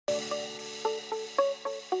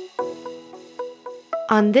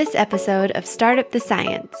on this episode of Startup the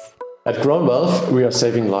Science. At GrOwnValve, we are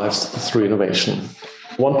saving lives through innovation.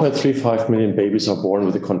 1.35 million babies are born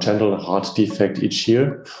with a congenital heart defect each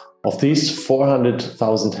year. Of these,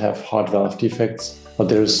 400,000 have heart valve defects, but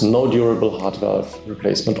there is no durable heart valve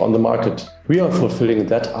replacement on the market. We are fulfilling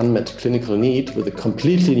that unmet clinical need with a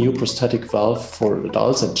completely new prosthetic valve for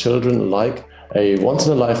adults and children alike, a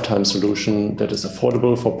once-in-a-lifetime solution that is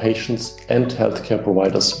affordable for patients and healthcare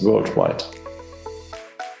providers worldwide.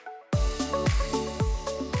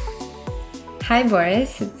 Hi,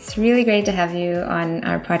 Boris. It's really great to have you on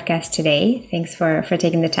our podcast today. Thanks for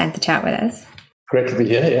taking the time to chat with us. Great to be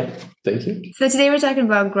here. Yeah, thank you. So today we're talking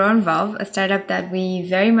about GrOwnValve, a startup that we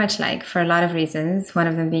very much like for a lot of reasons. One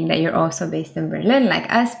of them being that you're also based in Berlin, like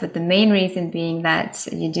us, but the main reason being that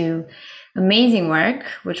you do amazing work,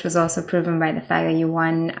 which was also proven by the fact that you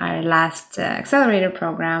won our last accelerator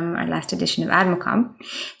program, our last edition of ADMOCOM.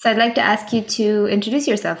 So I'd like to ask you to introduce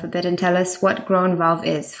yourself a bit and tell us what GrOwnValve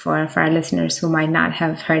is for our listeners who might not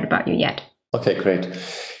have heard about you yet. Okay, great.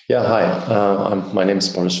 Yeah, hi. My name is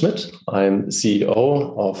Boris Schmidt. I'm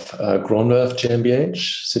CEO of GrOwnValve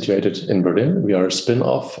GmbH, situated in Berlin. We are a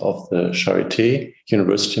spin-off of the Charité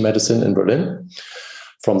University of Medicine in Berlin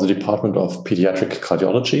from the Department of Pediatric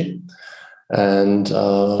Cardiology. And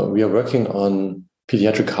we are working on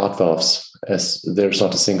pediatric heart valves, as there's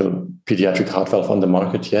not a single pediatric heart valve on the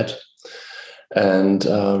market yet. And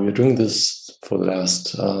we're doing this for the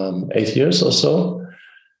last 8 years or so,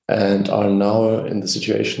 and are now in the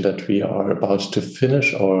situation that we are about to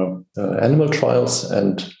finish our animal trials,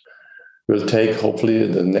 and we'll take hopefully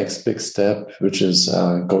the next big step, which is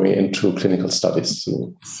going into clinical studies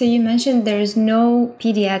soon. So you mentioned there is no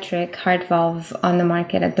pediatric heart valve on the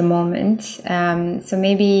market at the moment. So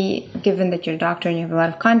maybe, given that you're a doctor and you have a lot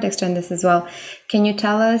of context on this as well, can you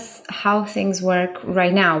tell us how things work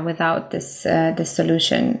right now without this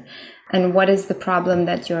solution, and what is the problem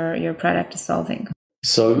that your product is solving?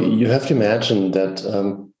 So you have to imagine that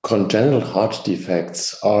congenital heart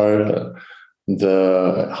defects are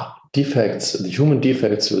the human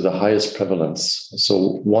defects with the highest prevalence.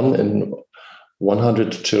 So 1 in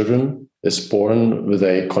 100 children is born with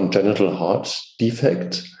a congenital heart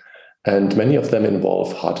defect, and many of them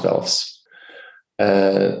involve heart valves.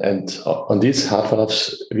 And on these heart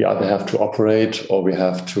valves, we either have to operate or we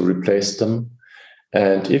have to replace them.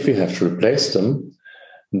 And if we have to replace them,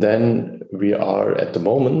 then we are at the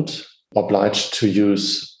moment obliged to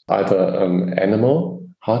use either animal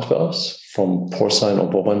heart valves from porcine or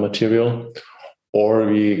bovine material, or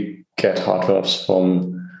we get heart valves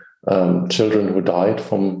from children who died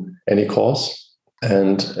from any cause,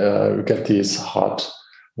 and we get these heart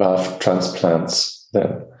valve transplants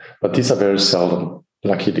then. But these are very seldom,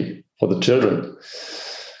 luckily, for the children.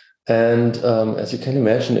 And as you can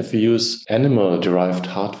imagine, if we use animal-derived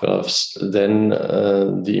heart valves, then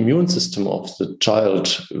the immune system of the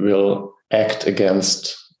child will act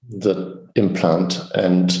against the implant,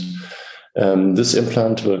 and this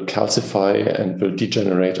implant will calcify and will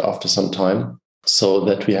degenerate after some time, so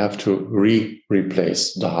that we have to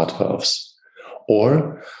replace the heart valves.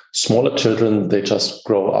 Or smaller children, they just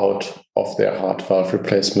grow out of their heart valve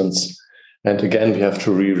replacements, and again we have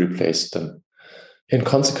to replace them. In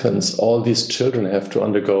consequence, all these children have to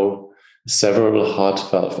undergo several heart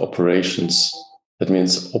valve operations. That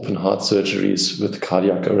means open heart surgeries with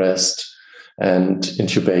cardiac arrest and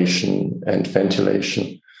intubation and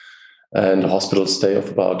ventilation, and a hospital stay of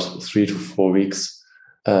about 3 to 4 weeks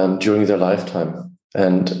during their lifetime.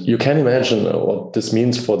 And you can imagine what this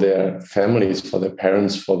means for their families, for their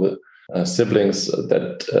parents, for the siblings,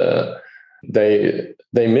 that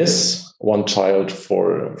they miss one child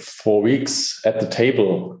for 4 weeks at the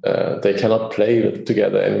table. They cannot play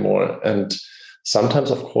together anymore. And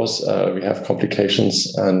sometimes, of course, we have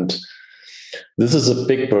complications. And this is a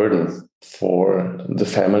big burden for the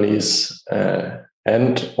families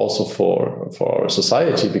and also for our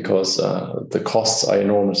society, because the costs are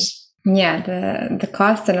enormous. Yeah, the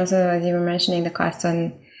costs, and also, as you were mentioning, the costs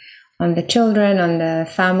on the children, on the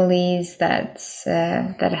families that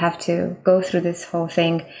have to go through this whole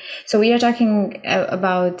thing. So we are talking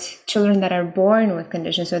about children that are born with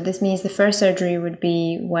conditions. So this means the first surgery would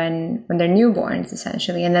be when they're newborns,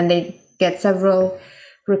 essentially, and then they get several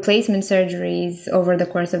replacement surgeries over the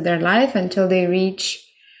course of their life until they reach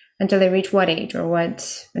what age, or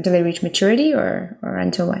until they reach maturity, or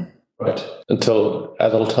until when? Right, until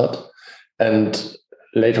adulthood. And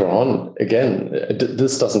later on, again,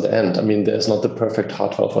 this doesn't end. I mean, there's not the perfect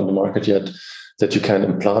heart valve on the market yet that you can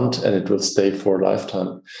implant and it will stay for a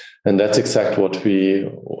lifetime. And that's exactly what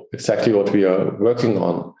we are working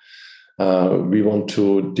on. We want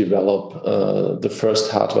to develop the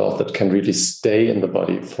first heart valve that can really stay in the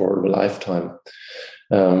body for a lifetime,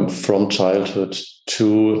 from childhood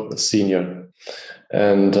to senior.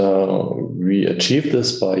 And we achieve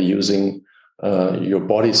this by using your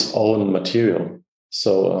body's own material.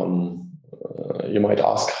 So you might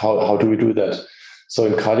ask, how do we do that? So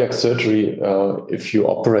in cardiac surgery, if you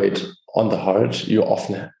operate on the heart, you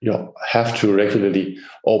have to regularly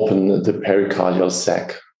open the pericardial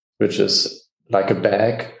sac, which is like a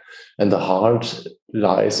bag, and the heart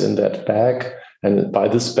lies in that bag. And by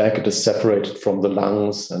this bag, it is separated from the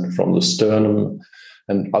lungs and from the sternum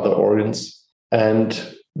and other organs. And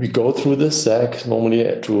we go through this sac normally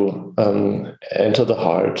to enter the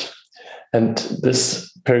heart. And this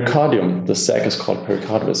pericardium, the sac is called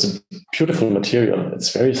pericardium, is a beautiful material.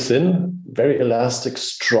 It's very thin, very elastic,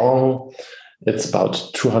 strong. It's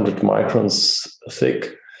about 200 microns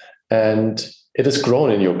thick, and it is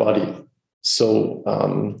grown in your body. So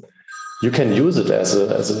you can use it as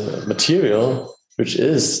a material which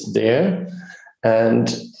is there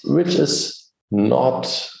and which is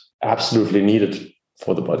not absolutely needed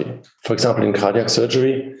for the body. For example, in cardiac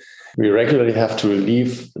surgery, we regularly have to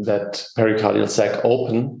leave that pericardial sac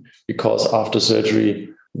open because after surgery,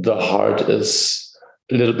 the heart is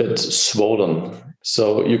a little bit swollen.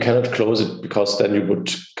 So you cannot close it because then you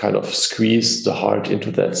would kind of squeeze the heart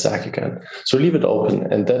into that sac again. So leave it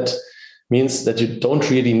open. And that means that you don't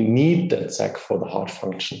really need that sac for the heart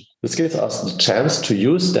function. This gives us the chance to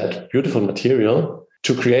use that beautiful material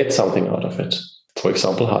to create something out of it. For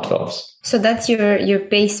example, heart valves. So that's your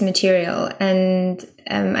base material. And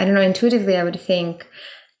I don't know, intuitively, I would think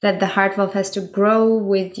that the heart valve has to grow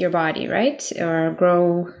with your body, right? Or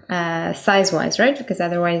grow size-wise, right? Because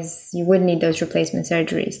otherwise you would need those replacement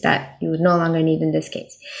surgeries that you would no longer need in this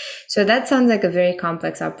case. So that sounds like a very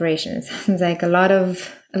complex operation. It sounds like a lot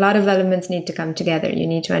of elements need to come together. You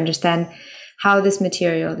need to understand how this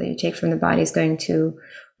material that you take from the body is going to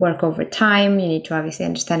work over time. You need to obviously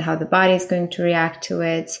understand how the body is going to react to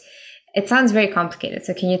it. It sounds very complicated.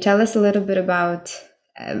 So can you tell us a little bit about,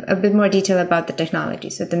 a bit more detail about the technology?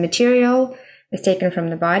 So the material is taken from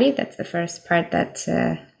the body. That's the first part that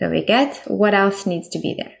we get. What else needs to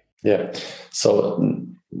be there? Yeah. So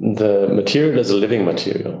the material is a living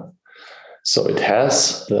material. So it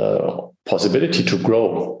has the possibility to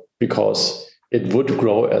grow because it would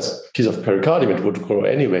grow as a piece of pericardium. It would grow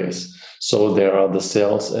anyways. So there are the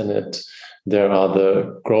cells in it, there are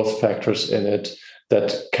the growth factors in it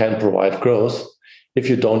that can provide growth if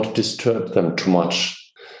you don't disturb them too much.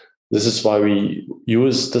 This is why we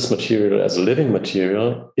use this material as a living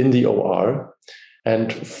material in the OR.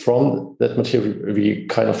 And from that material, we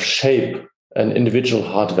kind of shape an individual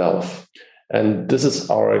heart valve. And this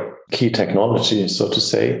is our key technology, so to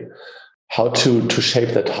say, how to shape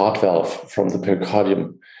that heart valve from the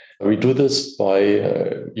pericardium. We do this by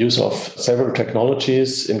use of several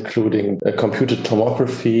technologies, including computed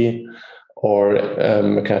tomography or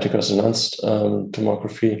magnetic resonance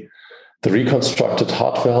tomography, the reconstructed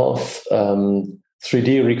heart valve,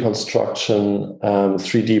 3D reconstruction,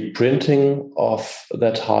 3D printing of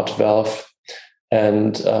that heart valve,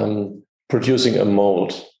 and producing a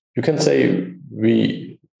mold. You can say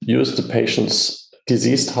we use the patient's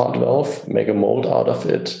diseased heart valve, make a mold out of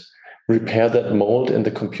it, repair that mold in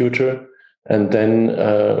the computer, and then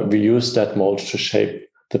we use that mold to shape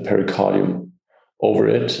the pericardium over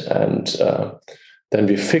it. And then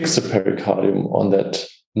we fix the pericardium on that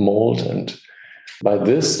mold. And by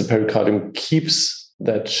this, the pericardium keeps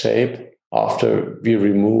that shape after we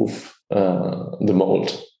remove the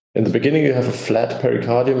mold. In the beginning, you have a flat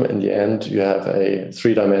pericardium. In the end, you have a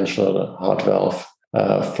three-dimensional heart valve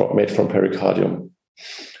made from pericardium.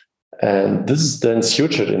 And this is then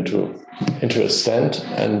sutured into a stent,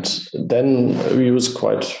 and then we use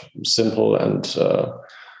quite simple and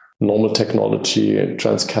normal technology,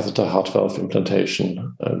 transcatheter heart valve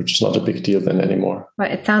implantation, which is not a big deal then anymore.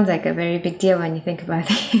 Well, it sounds like a very big deal when you think about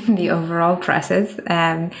the overall process.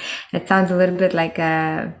 It sounds a little bit like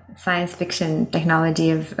a science fiction technology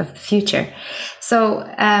of the future. So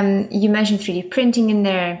you mentioned 3D printing in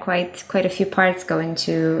there, and quite a few parts go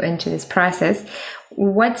into this process.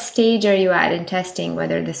 What stage are you at in testing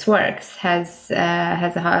whether this works? Has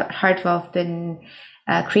a heart valve been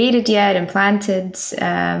created yet, implanted,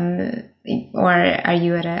 or are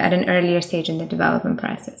you at an earlier stage in the development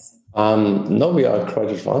process? No, we are quite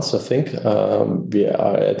advanced, I think. We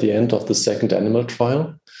are at the end of the second animal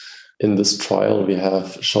trial. In this trial, we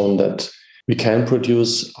have shown that we can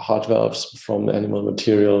produce heart valves from animal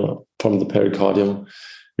material, from the pericardium.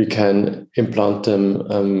 We can implant them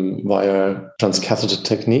via transcatheter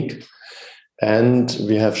technique. And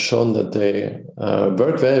we have shown that they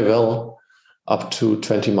work very well up to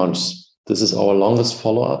 20 months. This is our longest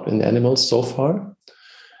follow-up in animals so far.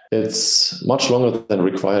 It's much longer than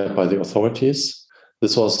required by the authorities.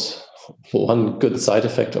 This was one good side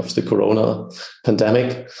effect of the corona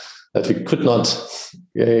pandemic, that we could not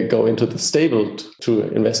go into the stable to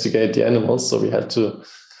investigate the animals. So we had to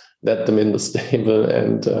let them in the stable,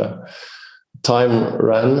 and time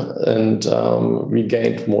ran, and we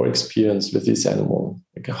gained more experience with these animal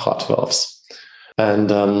heart valves.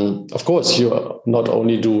 And of course, you not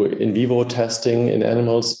only do in vivo testing in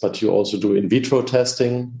animals, but you also do in vitro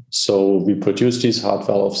testing. So we produce these heart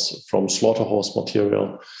valves from slaughterhouse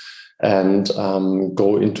material and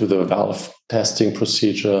go into the valve testing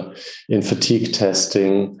procedure in fatigue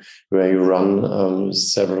testing, where you run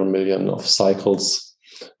several million of cycles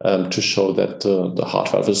to show that the heart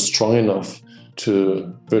valve is strong enough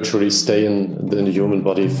to virtually stay in the human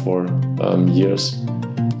body for years.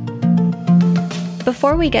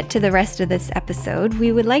 Before we get to the rest of this episode,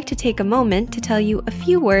 we would like to take a moment to tell you a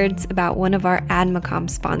few words about one of our ADMACOM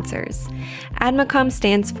sponsors. ADMACOM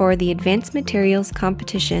stands for the Advanced Materials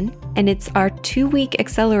Competition, and it's our 2-week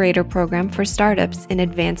accelerator program for startups in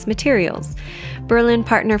advanced materials. Berlin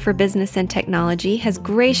Partner for Business and Technology has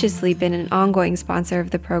graciously been an ongoing sponsor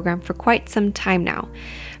of the program for quite some time now.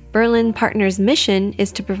 Berlin Partner's mission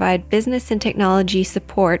is to provide business and technology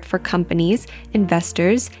support for companies,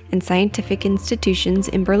 investors, and scientific institutions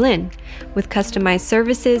in Berlin. With customized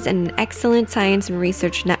services and an excellent science and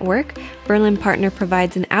research network, Berlin Partner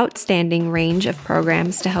provides an outstanding range of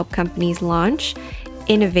programs to help companies launch,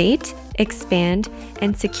 innovate, expand,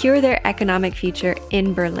 and secure their economic future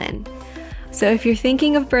in Berlin. So if you're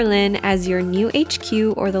thinking of Berlin as your new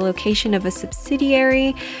HQ or the location of a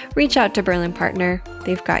subsidiary, reach out to Berlin Partner.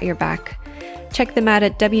 They've got your back. Check them out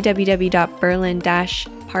at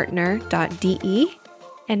www.berlin-partner.de.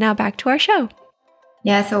 And now back to our show.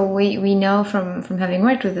 Yeah, so we know from having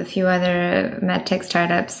worked with a few other medtech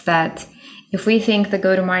startups that if we think the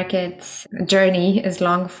go-to-market journey is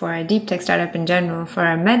long for a deep tech startup in general, for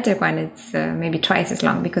a medtech one, it's maybe twice as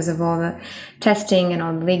long because of all the testing and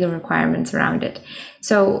all the legal requirements around it.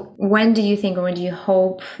 So when do you think, or when do you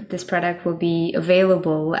hope this product will be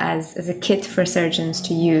available as a kit for surgeons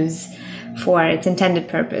to use for its intended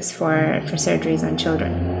purpose for surgeries on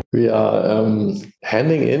children? We are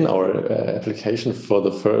handing in our application for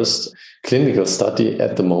the first clinical study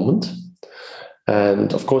at the moment.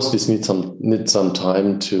 And of course, this needs some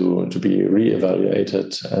time to be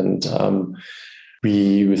reevaluated. And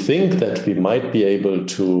we think that we might be able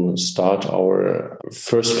to start our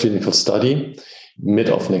first clinical study mid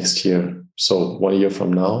of next year, so 1 year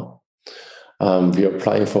from now. We are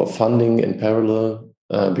applying for funding in parallel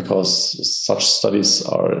because such studies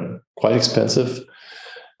are quite expensive.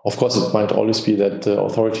 Of course, it might always be that the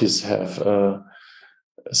authorities have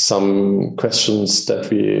some questions that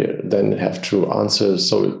we then have to answer,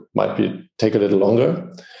 so it might take a little longer.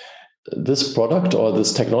 This product or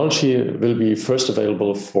this technology will be first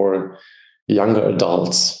available for younger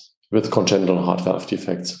adults with congenital heart valve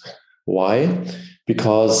defects. Why?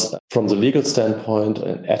 Because from the legal standpoint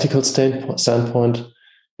and ethical standpoint,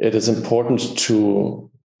 it is important to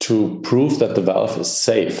prove that the valve is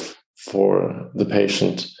safe for the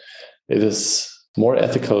patient. It is more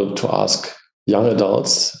ethical to ask young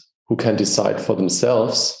adults who can decide for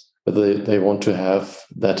themselves whether they want to have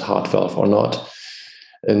that heart valve or not,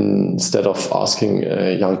 instead of asking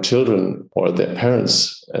young children or their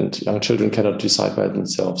parents, and young children cannot decide by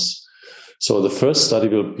themselves. So the first study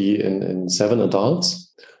will be in 7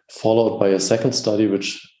 adults, followed by a second study,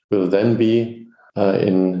 which will then be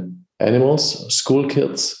in animals, school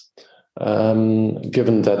kids,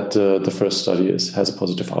 given that the first study has a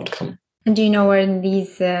positive outcome. And do you know where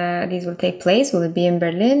these will take place? Will it be in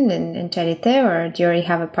Berlin, in Charité, or do you already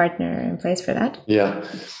have a partner in place for that? Yeah,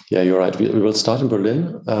 you're right. We will start in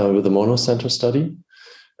Berlin with a monocenter study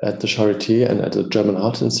at the Charité and at the German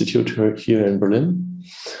Heart Institute here in Berlin,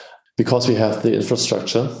 because we have the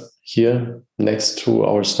infrastructure here next to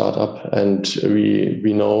our startup, and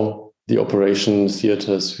we know the operation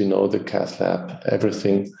theaters, we know the cath lab,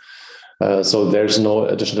 everything. So there's no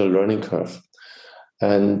additional learning curve.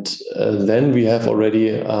 And then we have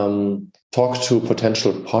already talked to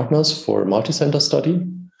potential partners for a multi-center study,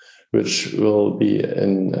 which will be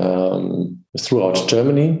throughout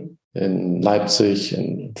Germany, in Leipzig,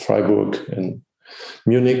 in Freiburg, in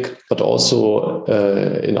Munich, but also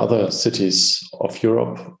in other cities of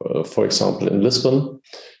Europe, for example, in Lisbon,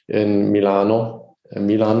 in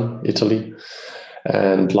Milan, Italy,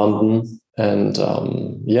 and London. And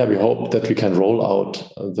we hope that we can roll out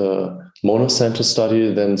the monocenter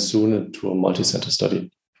study, then soon into a multi-center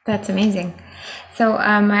study. That's amazing. So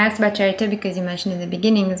I asked about Charité because you mentioned in the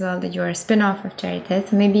beginning as well that you're a spin-off of Charité.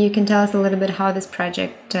 So maybe you can tell us a little bit how this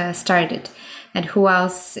project started and who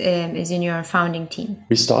else is in your founding team.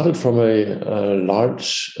 We started from a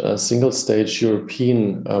large single-stage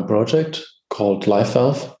European project called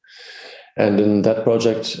GrOwnValve. And in that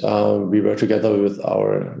project, we were together with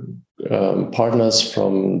our partners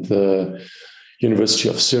from the University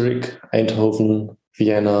of Zurich, Eindhoven,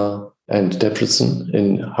 Vienna, and Debrecen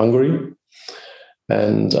in Hungary,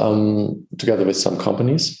 and together with some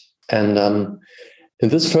companies. And in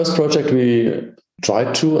this first project, we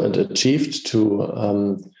tried to and achieved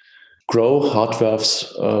to grow heart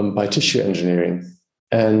valves by tissue engineering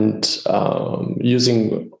and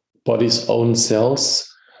using body's own cells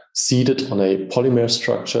seeded on a polymer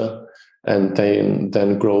structure and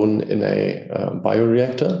then grown in a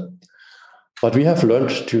bioreactor. But we have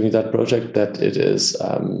learned during that project that it is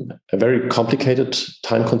a very complicated,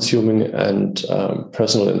 time-consuming, and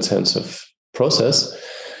personal-intensive process,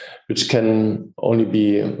 which can only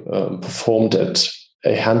be performed at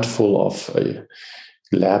a handful of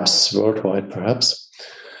labs worldwide, perhaps.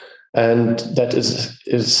 And that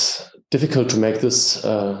is difficult to make this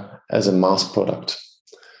as a mass product.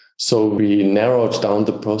 So we narrowed down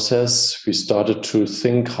the process. We started to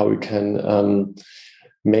think how we can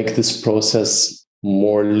make this process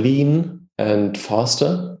more lean and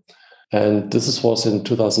faster. And this was in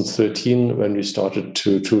 2013 when we started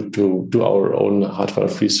to do our own heart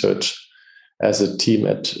valve research as a team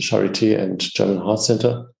at Charité and German Heart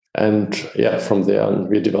Center. And from there on,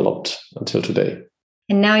 we developed until today.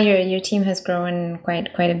 And now your team has grown quite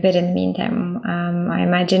a bit in the meantime. I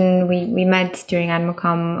imagine we met during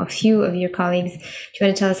ADMOCOM a few of your colleagues. Do you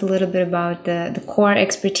want to tell us a little bit about the core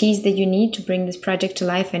expertise that you need to bring this project to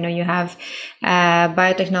life? I know you have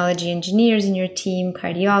biotechnology engineers in your team,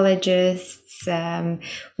 cardiologists.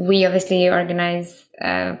 We obviously organize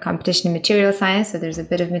competition in material science, so there's a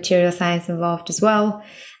bit of material science involved as well.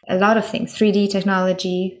 A lot of things, 3D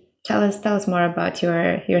technology. Tell us more about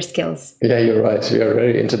your skills. Yeah, you're right. We are a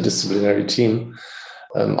very interdisciplinary team.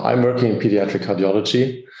 I'm working in pediatric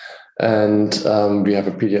cardiology, and we have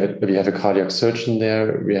a cardiac surgeon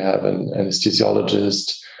there. We have an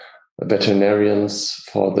anesthesiologist, veterinarians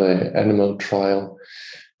for the animal trial.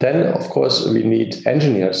 Then, of course, we need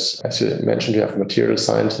engineers. As you mentioned, we have material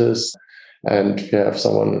scientists, and we have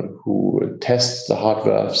someone who tests the heart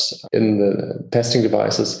valves in the testing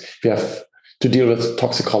devices. We have to deal with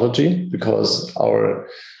toxicology because our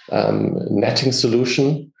netting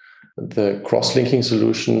solution, the cross-linking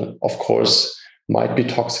solution, of course, might be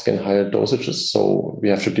toxic in higher dosages. So we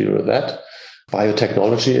have to deal with that.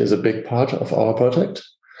 Biotechnology is a big part of our project.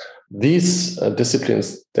 These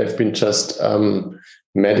disciplines, they've been just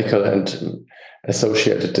medical and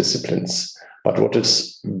associated disciplines. But what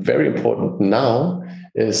is very important now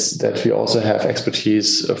is that we also have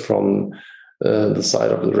expertise from the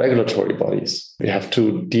side of the regulatory bodies. We have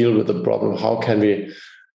to deal with the problem. How can we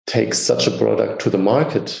take such a product to the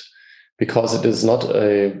market? Because it is not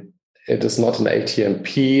an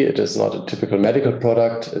ATMP. It is not a typical medical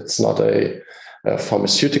product. It's not a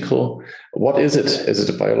pharmaceutical. What is it? Is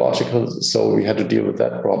it a biological? So we had to deal with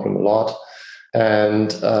that problem a lot.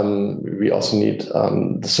 And we also need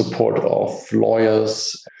the support of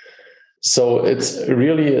lawyers. So it's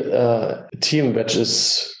really a team which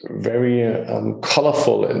is very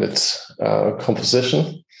colorful in its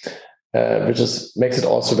composition, which makes it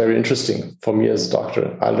also very interesting for me as a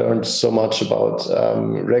doctor. I learned so much about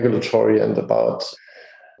regulatory and about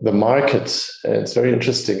the market. It's very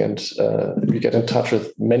interesting. And we get in touch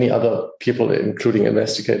with many other people, including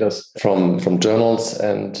investigators from journals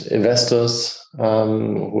and investors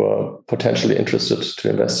who are potentially interested to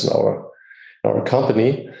invest in our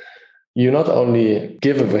company. You not only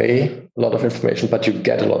give away a lot of information, but you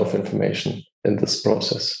get a lot of information in this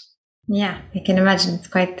process. Yeah, I can imagine it's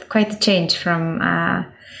quite a change from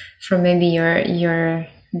maybe your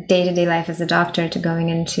day-to-day life as a doctor to going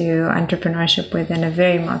into entrepreneurship within a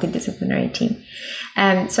very multidisciplinary team.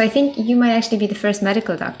 So I think you might actually be the first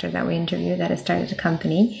medical doctor that we interview that has started a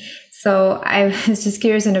company. So I was just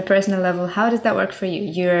curious on a personal level, how does that work for you?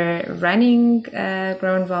 You're running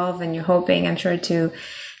GrOwnValve and you're hoping, I'm sure, to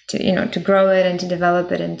grow it and to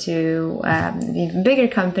develop it into an even bigger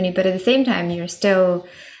company. But at the same time, you're still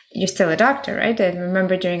a doctor, right? I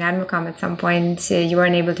remember during ADMOCOM at some point, you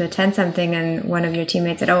weren't able to attend something and one of your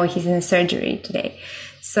teammates said, oh, he's in surgery today.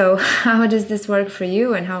 So how does this work for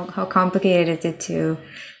you and how complicated is it to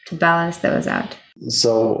balance those out?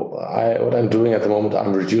 So what I'm doing at the moment,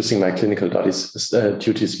 I'm reducing my clinical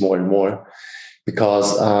duties more and more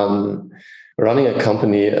because running a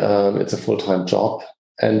company, it's a full-time job.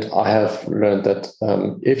 And I have learned that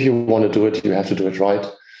if you want to do it, you have to do it right.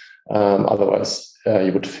 Otherwise,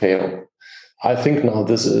 you would fail. I think now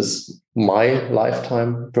this is my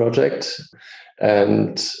lifetime project,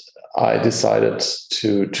 and I decided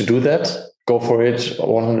to do that, go for it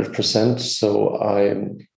 100%. So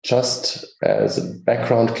I'm just as a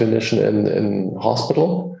background clinician in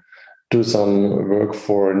hospital, do some work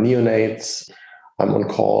for neonates. I'm on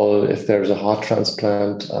call if there's a heart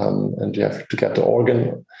transplant and you have to get the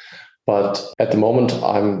organ. But at the moment,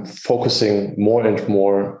 I'm focusing more and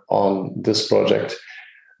more on this project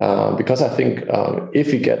because I think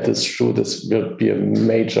if we get this through, this will be a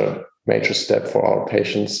major step for our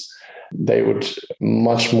patients. They would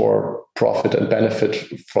much more profit and benefit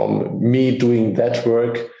from me doing that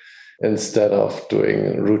work instead of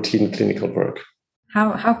doing routine clinical work.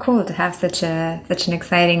 How cool to have such an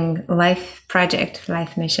exciting life project,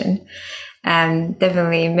 life mission.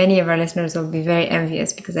 Definitely many of our listeners will be very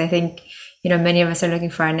envious, because I think, many of us are looking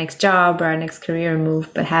for our next job or our next career move,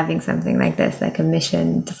 but having something like this, like a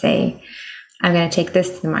mission to say, I'm going to take this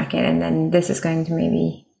to the market, and then this is going to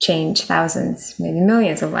maybe change thousands, maybe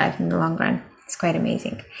millions of lives in the long run. It's quite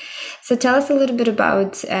amazing. So tell us a little bit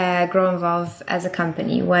about GrOwnValve as a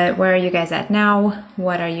company. Where are you guys at now?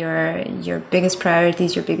 What are your biggest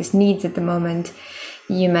priorities, your biggest needs at the moment?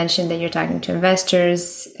 You mentioned that you're talking to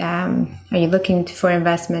investors. Are you looking for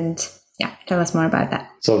investment? Yeah, tell us more about that.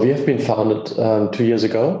 So we have been founded 2 years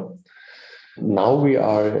ago. Now we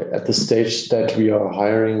are at the stage that we are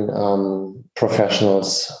hiring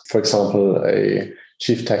professionals, for example, a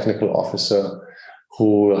chief technical officer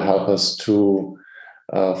who will help us to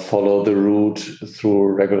follow the route through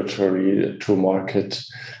regulatory to market.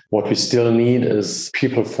 What we still need is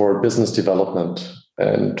people for business development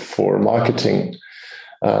and for marketing,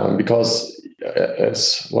 because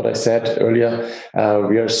as what I said earlier,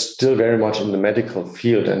 we are still very much in the medical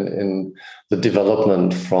field and in the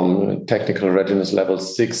development from technical readiness level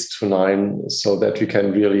 6 to 9, so that we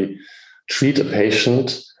can really treat a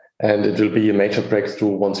patient. And it will be a major breakthrough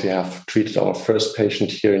once we have treated our first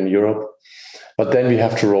patient here in Europe. But then we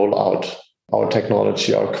have to roll out our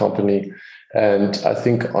technology, our company. And I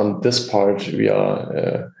think on this part, we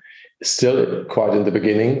are still quite in the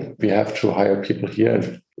beginning. We have to hire people here.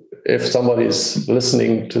 And if somebody is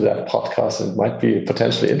listening to that podcast and might be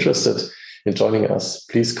potentially interested in joining us,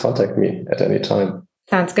 please contact me at any time.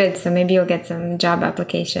 Sounds good. So maybe you'll get some job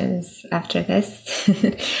applications after this.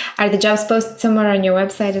 Are the jobs posted somewhere on your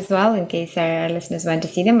website as well, in case our listeners want to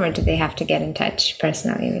see them, or do they have to get in touch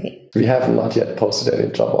personally with you? We have not yet posted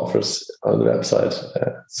any job offers on the website.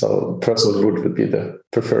 So personal route would be the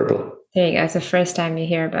preferable. There you go. It's the first time you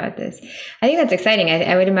hear about this. I think that's exciting.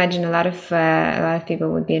 I would imagine a lot of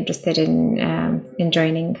people would be interested in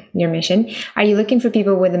joining your mission. Are you looking for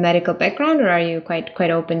people with a medical background, or are you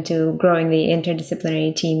quite open to growing the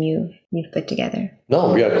interdisciplinary team you've put together?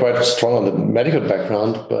 No, we are quite strong on the medical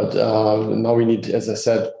background, but now we need, as I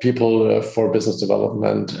said, people for business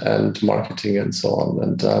development and marketing and so on,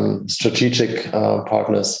 and strategic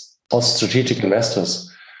partners, also strategic investors,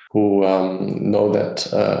 who know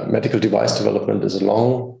that medical device development is a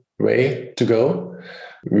long way to go.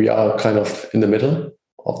 We are kind of in the middle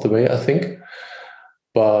of the way, I think.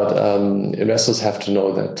 But investors have to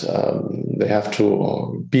know that they have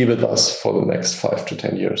to be with us for the next 5 to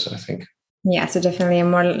 10 years, I think. Yeah, so definitely a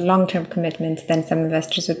more long-term commitment than some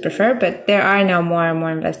investors would prefer. But there are now more and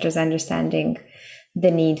more investors understanding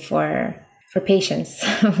the need for patience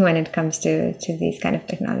when it comes to these kind of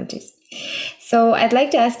technologies. So I'd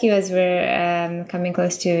like to ask you, as we're coming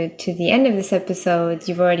close to the end of this episode,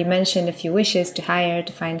 you've already mentioned a few wishes to hire,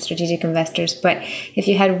 to find strategic investors. But if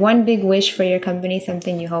you had one big wish for your company,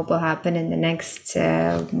 something you hope will happen in the next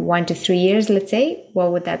 1 to 3 years, let's say,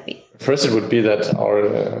 what would that be? First, it would be that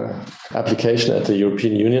our application at the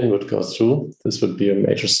European Union would go through. This would be a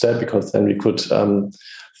major step, because then we could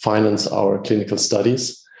finance our clinical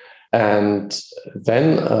studies. And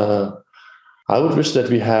then I would wish that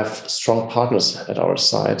we have strong partners at our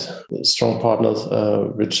side, strong partners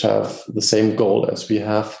which have the same goal as we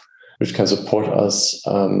have, which can support us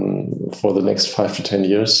for the next 5 to 10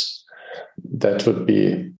 years. That would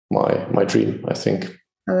be my dream, I think.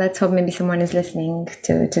 Well, let's hope maybe someone is listening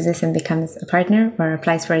to this and becomes a partner, or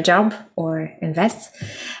applies for a job, or invests.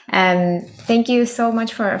 Thank you so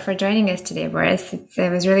much for joining us today, Boris.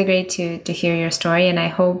 It was really great to hear your story, and I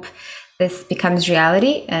hope this becomes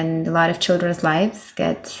reality and a lot of children's lives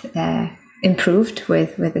get improved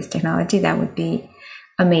with this technology. That would be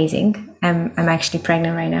amazing. I'm actually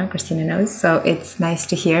pregnant right now, Christina knows. So it's nice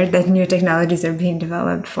to hear that new technologies are being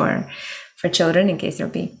developed for children in case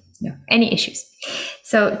there'll be any issues.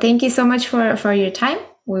 So thank you so much for your time.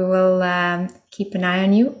 We will keep an eye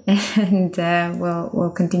on you, and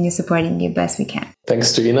we'll continue supporting you best we can.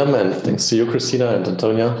 Thanks to Inam, and thanks to you, Christina and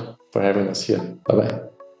Antonia, for having us here. Bye-bye.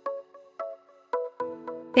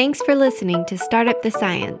 Thanks for listening to Startup the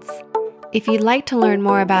Science. If you'd like to learn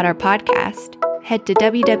more about our podcast, head to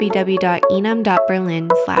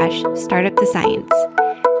www.enam.berlin/startupthescience.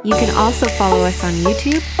 You can also follow us on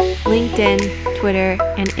YouTube, LinkedIn, Twitter,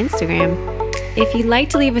 and Instagram. If you'd like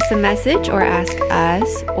to leave us a message or ask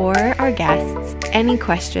us or our guests any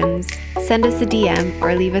questions, send us a DM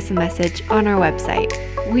or leave us a message on our website.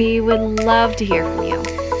 We would love to hear from you.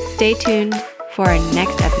 Stay tuned for our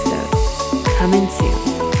next episode. Coming soon.